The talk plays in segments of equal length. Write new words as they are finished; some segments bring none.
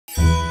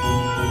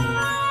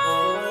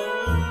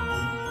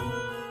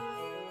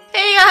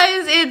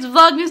it's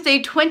Vlogmas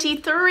day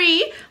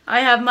 23. I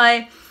have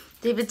my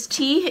David's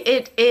tea.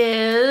 It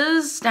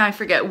is, now I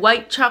forget,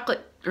 white chocolate,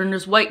 or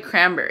there's white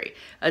cranberry.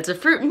 It's a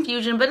fruit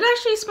infusion, but it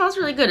actually smells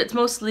really good. It's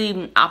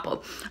mostly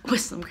apple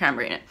with some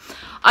cranberry in it.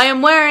 I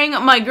am wearing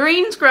my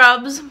green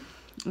scrubs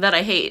that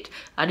I hate.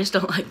 I just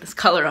don't like this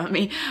color on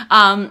me.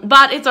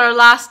 But it's our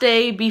last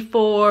day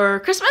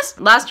before Christmas.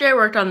 Last year I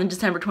worked on the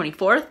December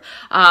 24th,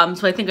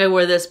 so I think I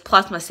wore this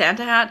plus my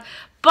Santa hat.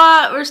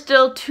 But we're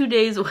still 2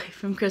 days away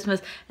from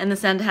Christmas, and the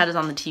Santa hat is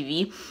on the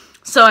TV.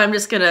 So I'm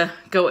just gonna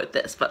go with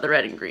this, but the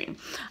red and green.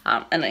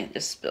 And I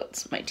just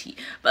spilled my tea.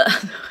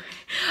 But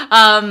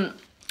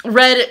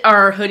red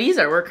are hoodies,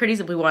 our work hoodies.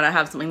 If we want to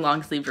have something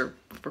long sleeve or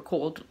for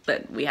cold,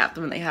 then we have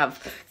them, and they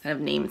have kind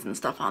of names and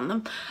stuff on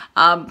them.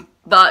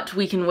 But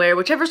we can wear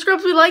whichever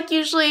scrubs we like.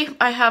 Usually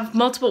I have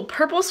multiple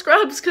purple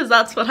scrubs because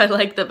that's what I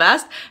like the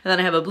best. And then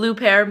I have a blue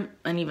pair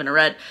and even a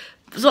red.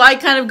 So I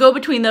kind of go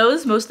between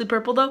those, mostly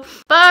purple though.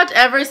 But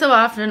every so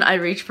often I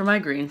reach for my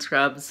green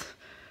scrubs.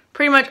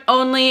 Pretty much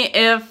only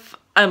if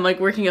I'm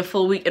like working a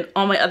full week and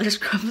all my other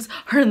scrubs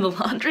are in the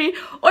laundry,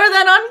 or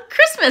then on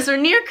Christmas or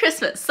near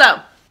Christmas.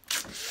 So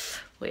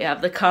we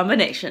have the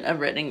combination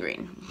of red and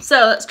green.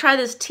 So let's try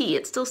this tea.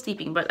 It's still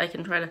steeping, but I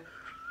can try to...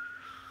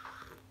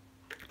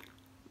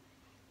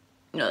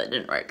 No, that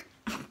didn't work.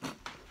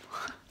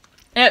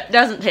 It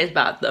doesn't taste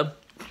bad though.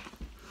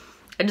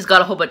 I just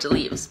got a whole bunch of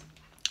leaves.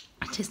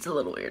 It tastes a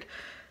little weird,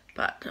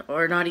 but,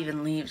 or not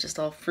even leaves, just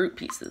all fruit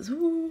pieces.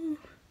 Ooh.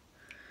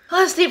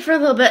 Let's steep for a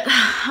little bit.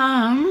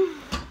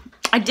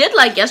 I did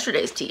like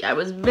yesterday's tea. I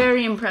was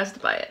very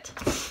impressed by it.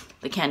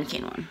 The candy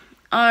cane one.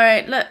 All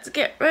right, let's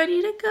get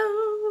ready to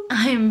go.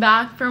 I'm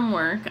back from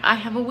work. I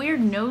have a weird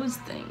nose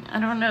thing. I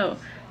don't know.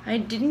 I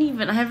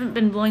haven't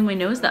been blowing my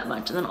nose that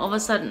much, and then all of a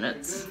sudden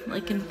it's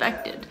like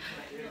infected.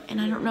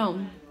 And I don't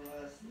know.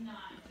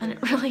 And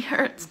it really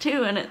hurts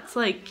too, and it's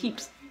like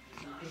keeps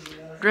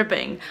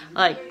dripping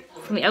like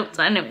from the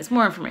outside. Anyways,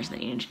 more information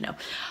that you need to know.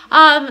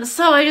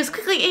 So I just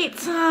quickly ate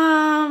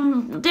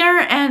some dinner,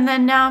 and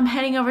then now I'm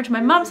heading over to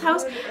my mom's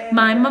house.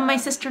 My mom, my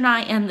sister, and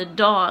I, and the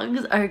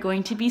dogs are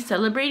going to be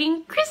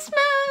celebrating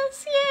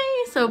Christmas.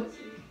 Yay! So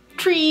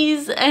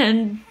trees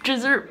and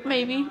dessert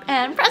maybe,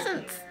 and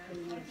presents.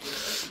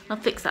 I'll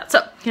fix that.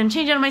 So gonna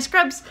change out of my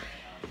scrubs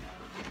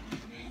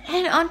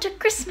and on to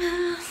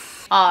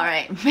Christmas. All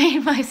right,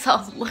 made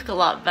myself look a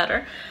lot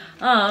better.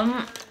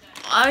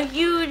 A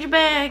huge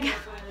bag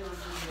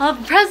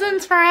of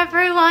presents for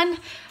everyone,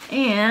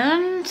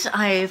 and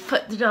I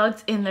put the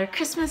dogs in their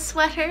Christmas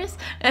sweaters,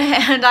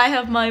 and I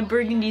have my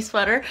burgundy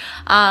sweater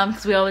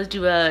because we always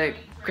do a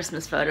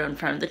Christmas photo in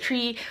front of the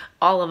tree,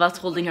 all of us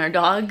holding our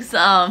dogs.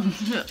 Well,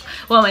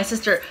 my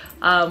sister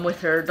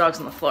with her dogs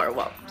on the floor,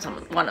 well,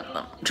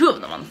 two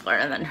of them on the floor,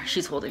 and then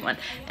she's holding one,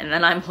 and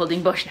then I'm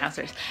holding bush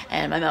schnauzers,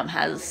 and my mom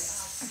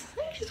has,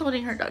 I think she's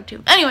holding her dog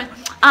too. Anyway,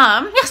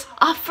 yes,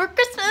 off for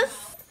Christmas.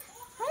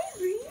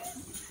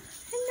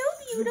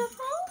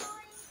 Beautiful.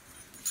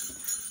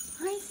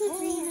 Hi,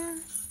 Sabrina.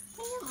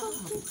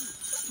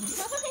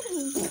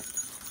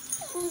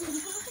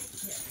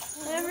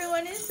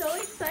 Everyone is so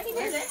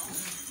excited.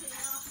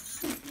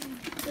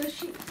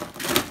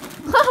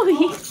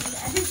 Chloe,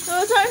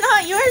 those are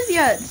not yours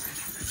yet.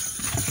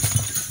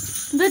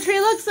 The tree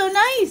looks so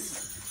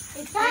nice.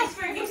 It's nice.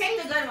 You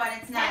picked a good one.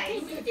 It's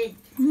nice.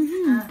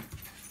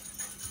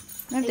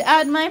 I have to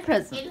add my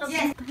presents.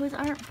 Yes. Those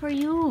aren't for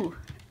you.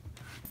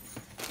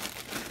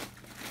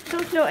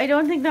 Chloe, I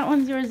don't think that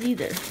one's yours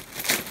either.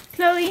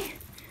 Chloe,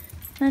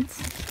 I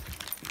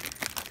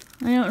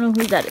don't know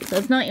who that is.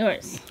 That's not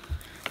yours.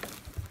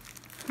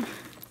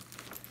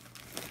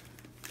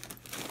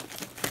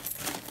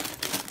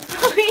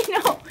 Chloe,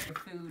 no.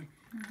 Food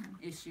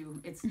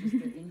issue. It's just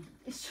an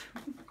issue.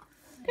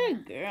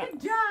 Good girl.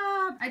 Good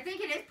job. I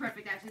think it is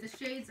perfect, actually. The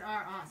shades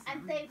are awesome.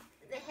 And they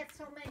had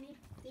so many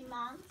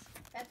demands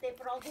that they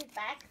brought it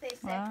back. They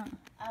said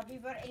we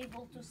were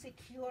able to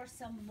secure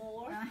some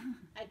more.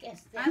 I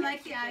guess. I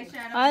like the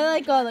eyeshadow. I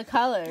like all the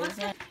colors.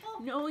 Yeah.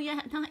 No,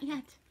 not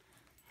yet.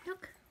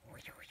 Look.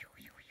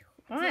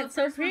 Oh, So it's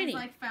so pretty.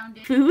 like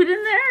foundation. Food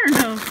in there or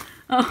no?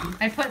 Oh.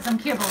 I put some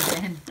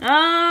kibbles in.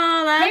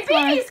 Oh, that's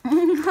Hey,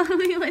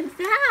 Chloe, what's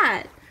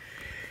that?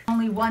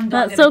 Only one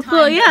dog That's at so a time,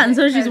 cool, yeah, and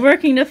so she's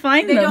working to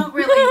find They them. don't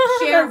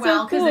really share That's so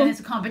well because then cool. it's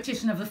a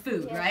competition of the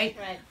food, Yes, right?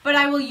 right? But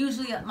I will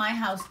usually at my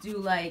house do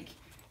like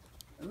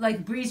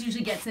Breeze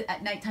usually gets it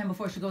at nighttime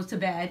before she goes to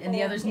bed, and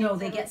the others know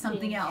they get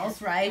something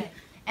else, right?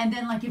 And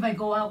then like if I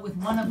go out with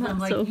one of them,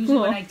 like so usually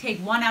when cool. I take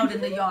one out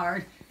in the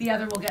yard, the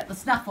other will get the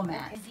snuffle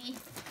mat.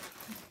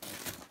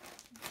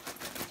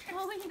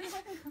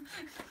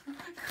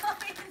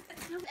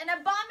 An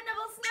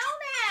abominable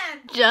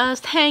snowman.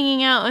 Just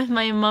hanging out with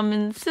my mom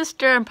and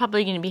sister. I'm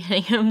probably going to be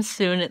hitting home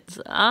soon. It's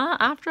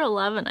after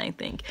 11, I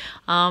think.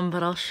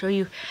 But I'll show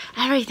you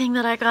everything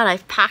that I got.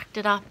 I've packed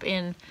it up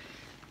in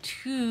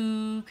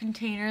 2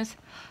 containers.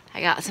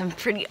 I got some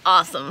pretty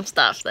awesome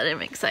stuff that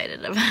I'm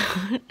excited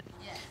about.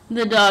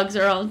 The dogs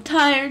are all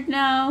tired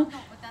now.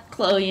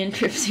 Chloe and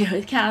Tripsy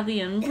with Kathy,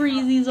 and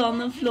Breezy's on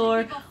the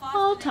floor,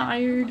 all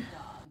tired.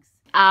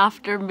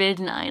 after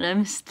midnight.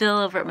 I'm still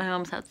over at my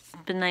mom's house.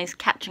 It's been nice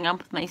catching up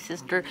with my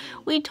sister.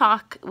 We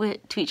talk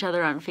to each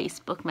other on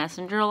Facebook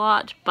Messenger a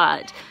lot,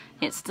 but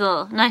it's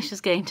still nice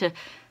just getting to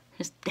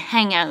just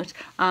hang out.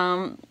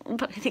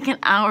 But I think an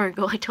hour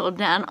ago I told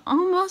Dan,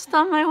 almost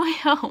on my way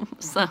home,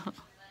 so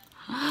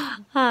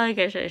I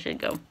guess I should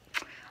go.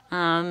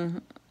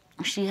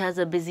 She has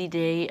a busy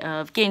day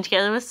of getting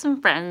together with some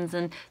friends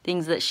and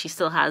things that she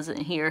still hasn't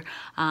here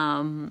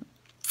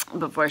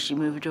before she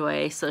moved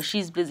away. So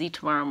she's busy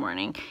tomorrow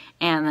morning,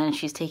 and then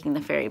she's taking the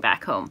ferry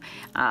back home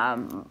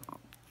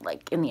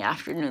like in the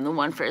afternoon, the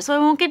one ferry. So I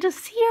won't get to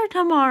see her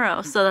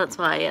tomorrow. So that's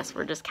why, yes,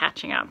 we're just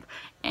catching up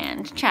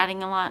and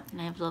chatting a lot.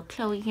 And I have little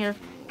Chloe here.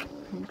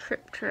 And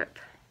Trip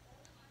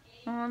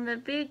on the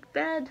big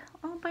bed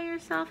all by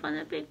herself on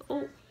the big,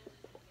 oh,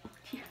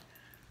 here.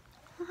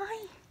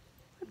 Hi,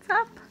 what's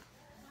up?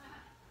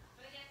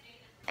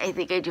 I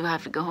think I do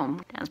have to go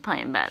home. Dan's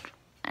probably in bed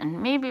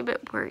and maybe a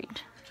bit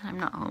worried I'm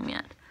not home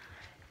yet.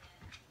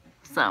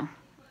 So,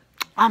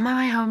 on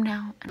my way home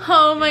now.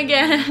 Home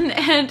again,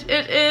 and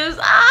it is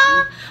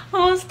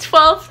almost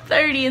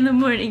 12:30 in the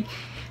morning.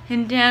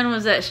 And Dan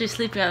was actually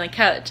sleeping on the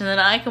couch, and then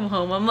I come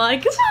home, I'm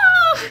like,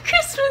 oh,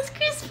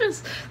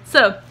 Christmas.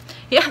 So,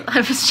 yeah,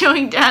 I was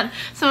showing Dan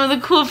some of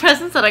the cool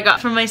presents that I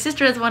got from my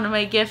sister as one of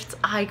my gifts.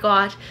 I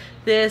got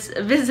this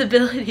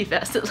visibility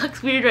vest. It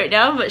looks weird right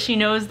now, but she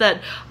knows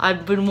that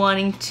I've been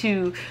wanting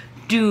to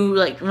do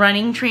like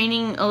running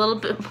training a little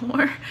bit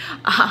more.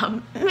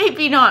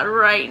 Maybe not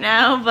right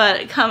now,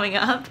 but coming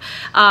up.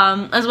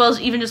 As well as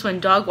even just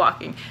when dog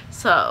walking.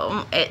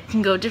 So it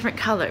can go different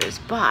colors,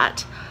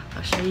 but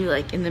I'll show you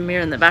like in the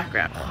mirror in the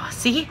background. Oh,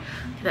 see? Look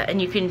at that.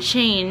 And you can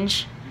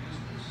change.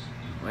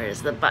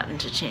 Where's the button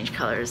to change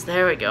colors?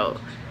 There we go.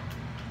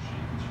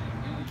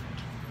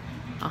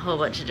 A whole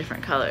bunch of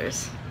different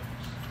colors.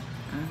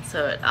 And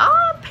so it,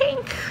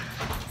 pink.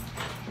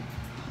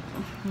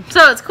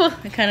 So it's cool.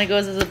 It kind of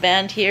goes as a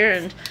band here,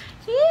 and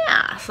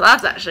yeah, so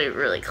that's actually a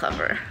really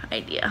clever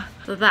idea.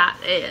 So that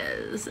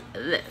is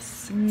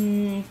this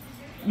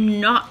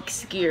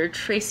Knox Gear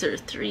Tracer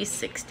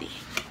 360.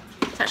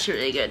 It's actually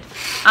really good.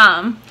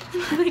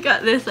 I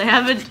got this. I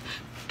haven't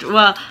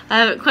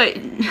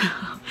quite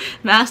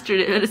mastered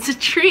it, but it's a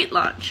treat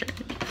launcher.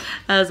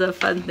 That was a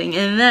fun thing.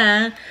 And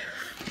then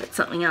that's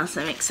something else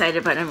I'm excited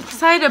about. I'm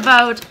excited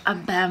about a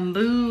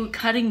bamboo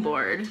cutting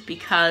board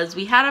because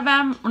we had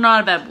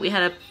we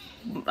had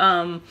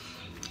a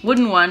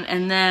wooden one,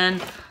 and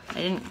then I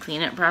didn't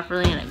clean it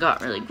properly and it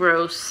got really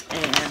gross,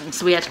 and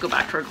so we had to go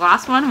back to our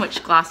glass one,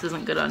 which glass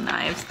isn't good on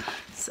knives.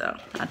 So,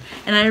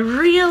 and I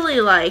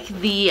really like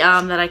the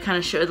that I kind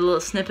of showed a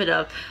little snippet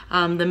of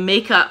the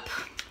makeup.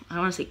 I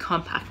don't want to say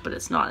compact, but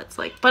it's not. It's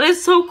like, but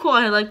it's so cool.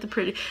 I like the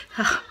pretty,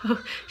 how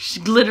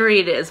glittery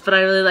it is, but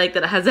I really like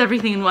that it has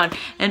everything in one.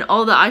 And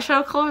all the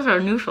eyeshadow colors are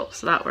neutral,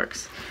 so that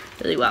works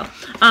really well.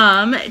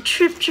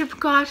 Trip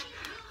got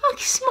a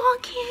small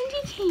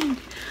candy cane.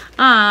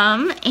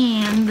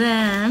 And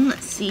then,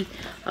 let's see,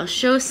 I'll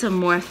show some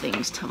more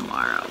things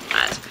tomorrow,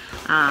 but,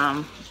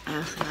 I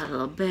also got a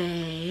little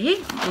bag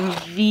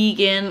of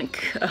vegan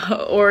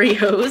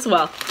Oreos,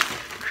 well,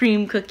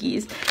 cream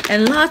cookies,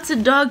 and lots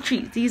of dog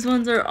treats. These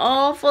ones are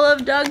all full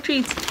of dog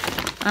treats.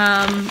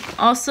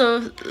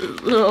 Also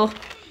little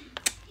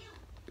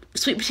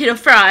sweet potato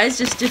fries,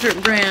 just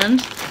different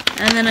brand.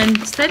 And then I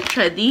decided to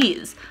try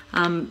these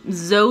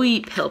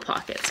Zoe pill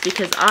pockets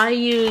because I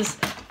use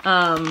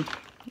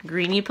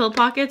Greenie pill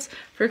pockets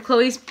for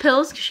Chloe's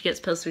pills because she gets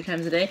pills 3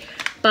 times a day.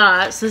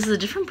 But so this is a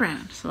different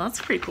brand, so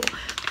that's pretty cool.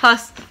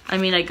 Plus, I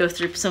mean, I go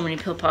through so many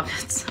pill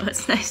pockets, so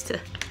it's nice to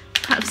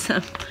have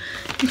some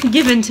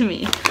given to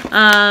me,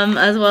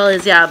 as well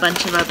as, yeah, a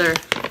bunch of other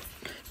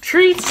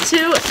treats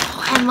too.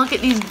 Oh, and look at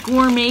these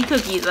gourmet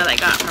cookies that I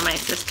got from my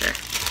sister.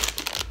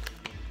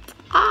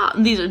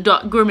 These are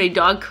gourmet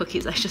dog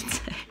cookies, I should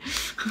say.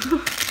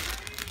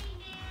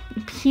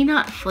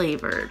 Peanut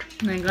flavored.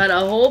 And I got a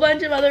whole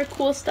bunch of other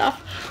cool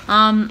stuff.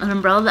 An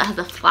umbrella that has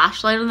a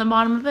flashlight on the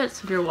bottom of it,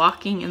 so if you're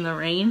walking in the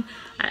rain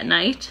at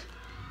night,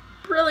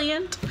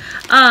 brilliant.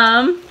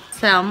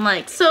 Sound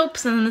like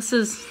soaps, and this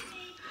is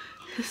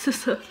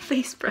a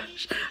face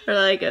brush, or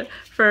like it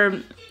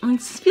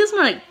feels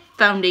more like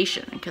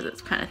foundation because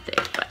it's kind of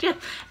thick, but yeah.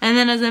 And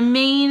then as a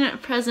main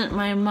present,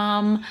 my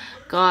mom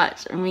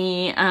got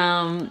me,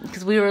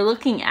 because we were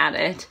looking at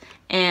it,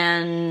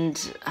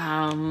 and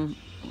I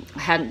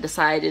hadn't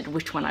decided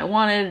which one I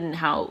wanted and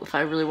if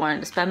I really wanted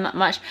to spend that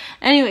much.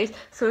 Anyways,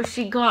 so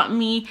she got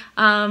me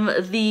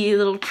the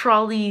little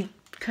trolley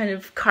kind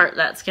of cart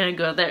that's gonna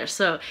go there.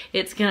 So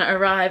it's gonna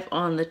arrive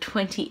on the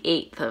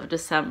 28th of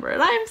December,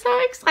 and I'm so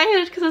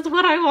excited because it's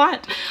what I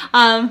want.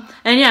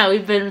 And yeah,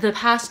 we've been, the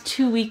past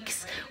 2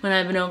 weeks when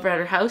I've been over at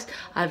her house,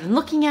 I've been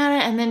looking at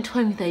it and then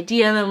toying with the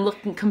idea, and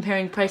I'm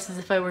comparing prices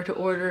if I were to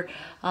order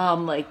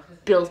like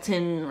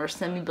built-in or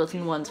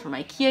semi-built-in ones from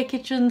IKEA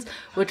kitchens,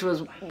 which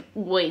was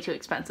way too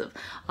expensive.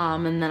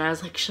 And then I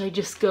was like, should I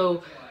just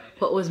go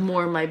what was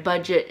more my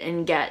budget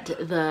and get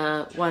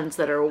the ones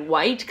that are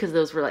white, because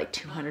those were like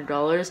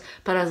 $200.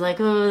 But I was like,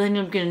 oh, then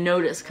I'm gonna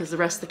notice because the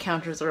rest of the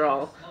counters are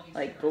all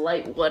like the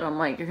light wood. I'm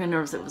like, you're gonna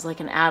notice it was like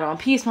an add-on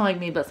piece. I'm like,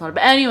 maybe that's not.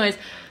 But anyways,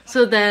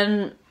 so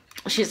then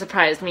she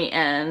surprised me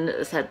and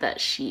said that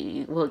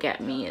she will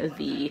get me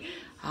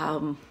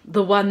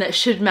the one that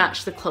should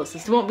match the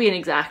closest. It won't be an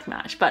exact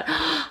match, but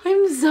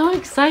I'm so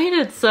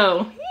excited.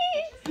 So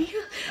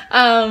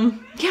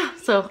yeah,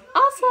 so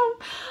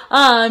awesome.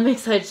 I'm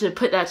excited to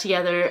put that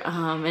together,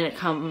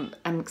 and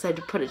I'm excited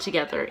to put it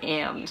together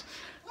and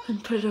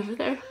put it over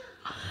there.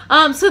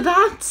 So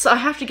I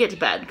have to get to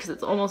bed because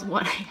it's almost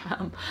 1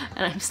 a.m.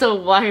 and I'm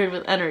still wired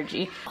with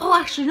energy. Oh,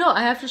 actually no,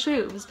 I have to show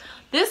you.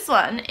 This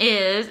one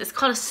it's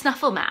called a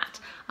snuffle mat.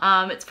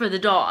 It's for the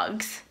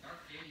dogs.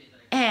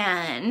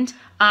 And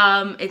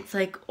it's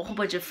like a whole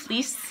bunch of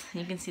fleece.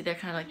 You can see they're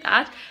kind of like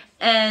that.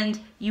 And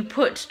you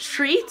put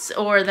treats,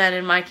 or then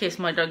in my case,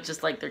 my dogs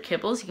just like their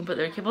kibbles. You can put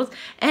their kibbles.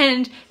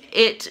 And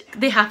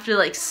they have to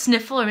like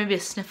sniffle, or maybe a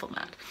sniffle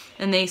mat.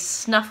 And they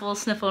sniffle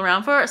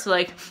around for it. So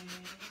like,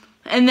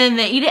 and then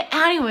they eat it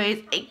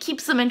anyways. It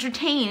keeps them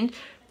entertained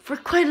for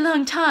quite a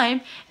long time.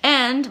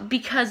 And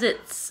because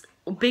it's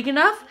big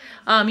enough,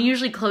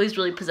 usually Chloe's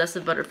really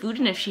possessive about her food.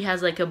 And if she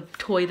has like a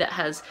toy that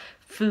has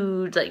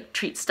food, like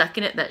treats stuck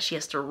in it that she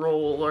has to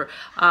roll, or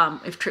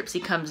if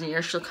Tripsy comes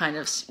near, she'll kind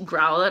of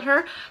growl at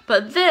her.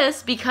 But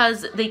this,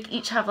 because they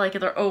each have like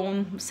their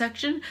own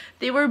section,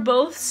 they were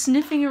both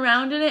sniffing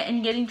around in it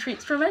and getting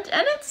treats from it,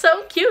 and it's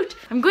so cute.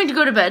 I'm going to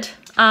go to bed.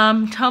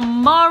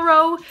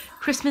 Tomorrow,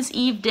 Christmas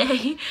Eve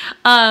day,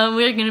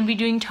 we're gonna be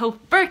doing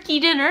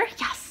tofurkey dinner.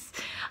 Yes.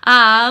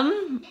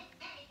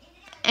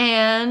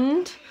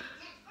 And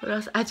what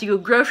else? I had to go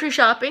grocery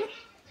shopping.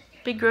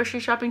 Big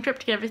grocery shopping trip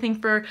to get everything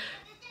for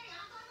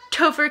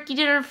tofurkey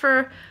dinner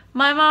for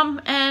my mom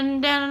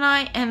and Dan and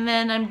I, and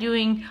then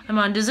I'm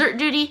on dessert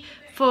duty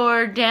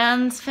for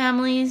Dan's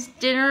family's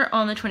dinner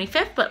on the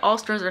 25th, but all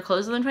stores are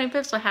closed on the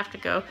 25th, so I have to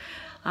go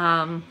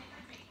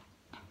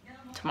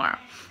tomorrow.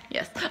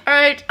 Yes.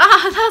 Alright,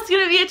 that's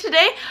gonna be it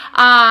today.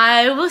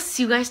 I will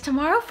see you guys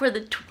tomorrow for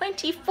the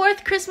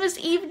 24th Christmas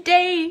Eve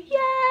day.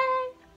 Yay!